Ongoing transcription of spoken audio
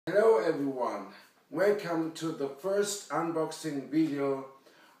Hello everyone, welcome to the first unboxing video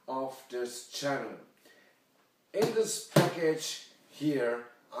of this channel. In this package here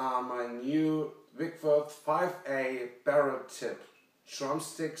are my new Vic Firth 5A barrel tip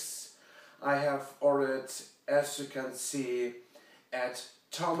drumsticks. I have ordered, as you can see, at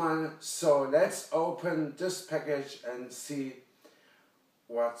Thomann. So let's open this package and see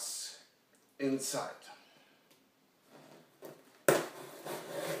what's inside.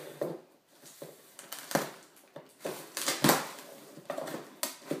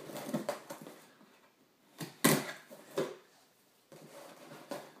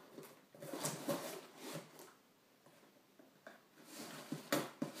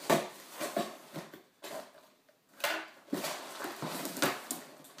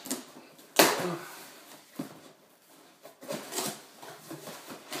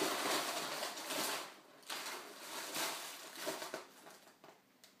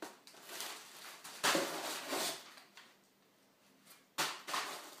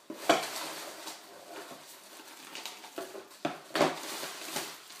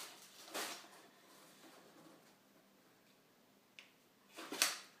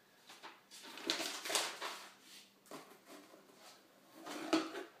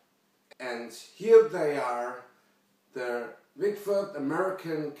 And here they are, the Vic Firth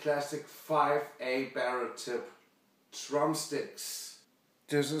American Classic 5A barrel tip drumsticks.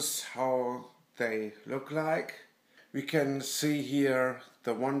 This is how they look like. We can see here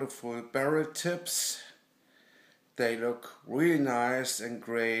the wonderful barrel tips. They look really nice and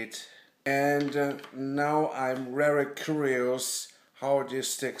great. And now I'm very curious how these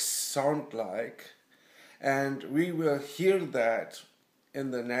sticks sound like. And we will hear that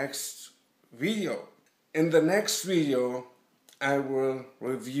in the next video. In the next video I will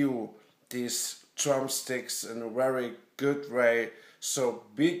review these drumsticks in a very good way, so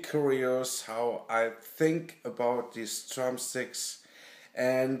be curious how I think about these drumsticks,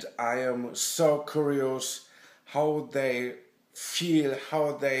 and I am so curious how they feel,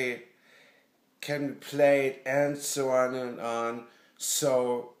 how they can be played, and so on and on.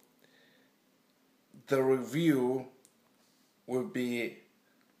 So the review will be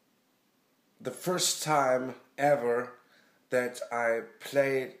the first time ever that I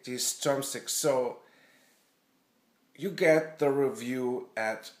play these drumsticks. So you get the review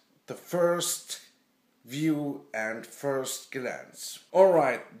at the first view and first glance.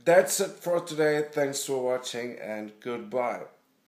 Alright, that's it for today. Thanks for watching and goodbye.